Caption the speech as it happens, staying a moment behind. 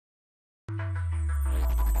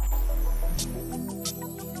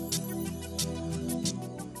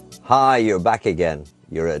Hi, you're back again.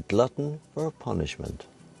 You're a glutton for punishment.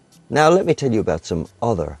 Now let me tell you about some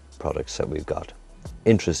other products that we've got.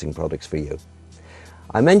 Interesting products for you.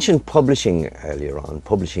 I mentioned publishing earlier on,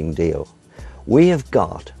 publishing deal. We have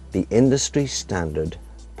got the industry standard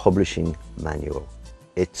publishing manual.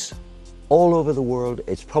 It's all over the world.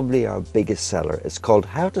 It's probably our biggest seller. It's called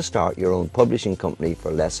How to Start Your Own Publishing Company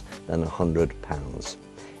for Less Than £100.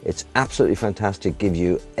 It's absolutely fantastic. Gives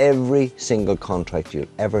you every single contract you'll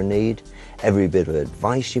ever need, every bit of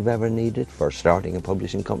advice you've ever needed for starting a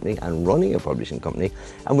publishing company and running a publishing company.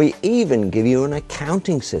 And we even give you an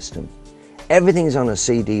accounting system. Everything's on a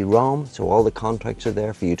CD-ROM, so all the contracts are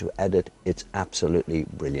there for you to edit. It's absolutely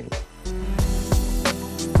brilliant.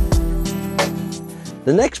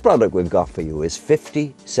 The next product we've got for you is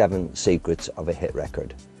 57 Secrets of a Hit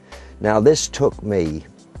Record. Now this took me,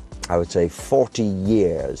 I would say 40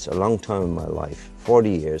 years, a long time in my life, 40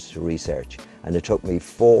 years to research, and it took me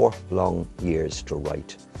 4 long years to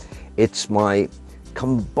write. It's my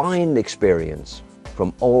combined experience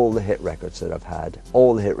from all the hit records that I've had,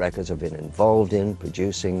 all the hit records I've been involved in,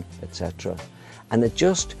 producing, etc. And it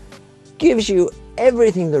just gives you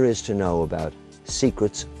everything there is to know about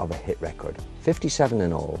secrets of a hit record, 57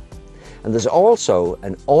 in all. And there's also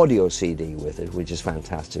an audio CD with it, which is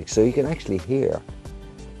fantastic, so you can actually hear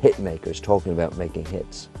hit makers talking about making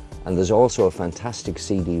hits. And there's also a fantastic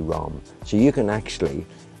CD-ROM, so you can actually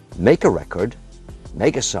make a record,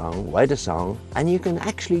 make a song, write a song, and you can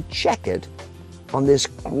actually check it on this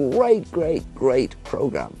great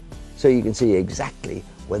program, so you can see exactly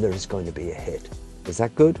whether it's going to be a hit. Is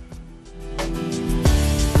that good?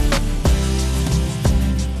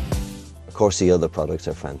 Of course, the other products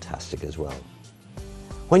are fantastic as well.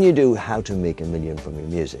 When you do How to Make a Million from Your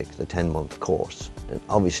Music, the 10-month course, then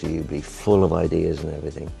obviously you'll be full of ideas and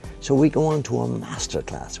everything. So we go on to a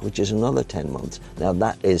masterclass, which is another 10 months. Now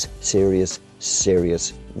that is serious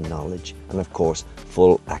knowledge. And of course,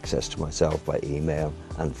 full access to myself by email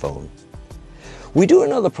and phone. We do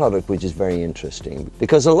another product which is very interesting,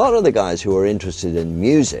 because a lot of the guys who are interested in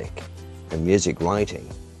music and music writing,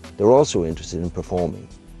 they're also interested in performing.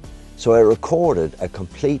 So I recorded a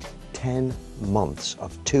complete 10 months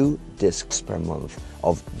of 2 discs per month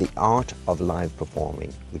of The Art of Live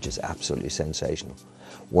Performing, which is absolutely sensational.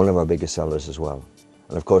 One of our biggest sellers as well.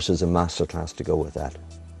 And of course there's a masterclass to go with that.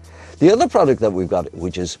 The other product that we've got,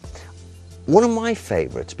 which is one of my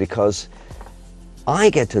favorites because I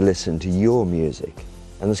get to listen to your music,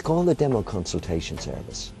 and it's called the Demo Consultation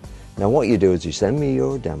Service. Now what you do is you send me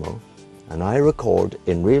your demo and I record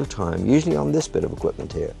in real time, usually on this bit of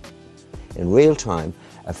equipment here, in real time,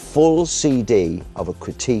 a full CD of a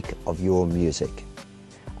critique of your music.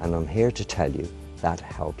 And I'm here to tell you that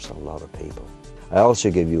helps a lot of people. I also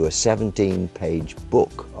give you a 17-page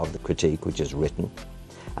book of the critique which is written,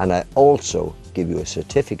 and I also give you a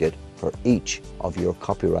certificate for each of your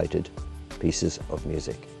copyrighted pieces of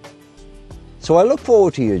music. So I look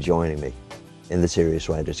forward to you joining me in the Serious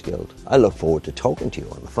Writers Guild. I look forward to talking to you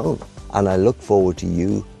on the phone, and I look forward to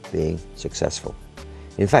you being successful.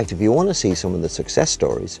 In fact, if you want to see some of the success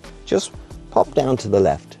stories, just pop down to the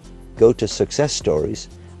left, go to Success Stories,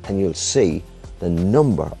 and you'll see the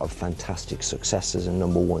number of fantastic successes and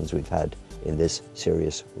number ones we've had in this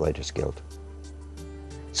Serious Writers Guild.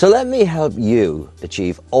 So let me help you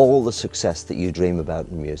achieve all the success that you dream about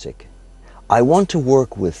in music. I want to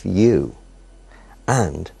work with you,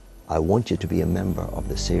 and I want you to be a member of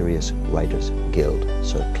the Serious Writers Guild.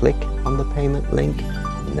 So click on the payment link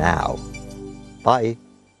now. Bye.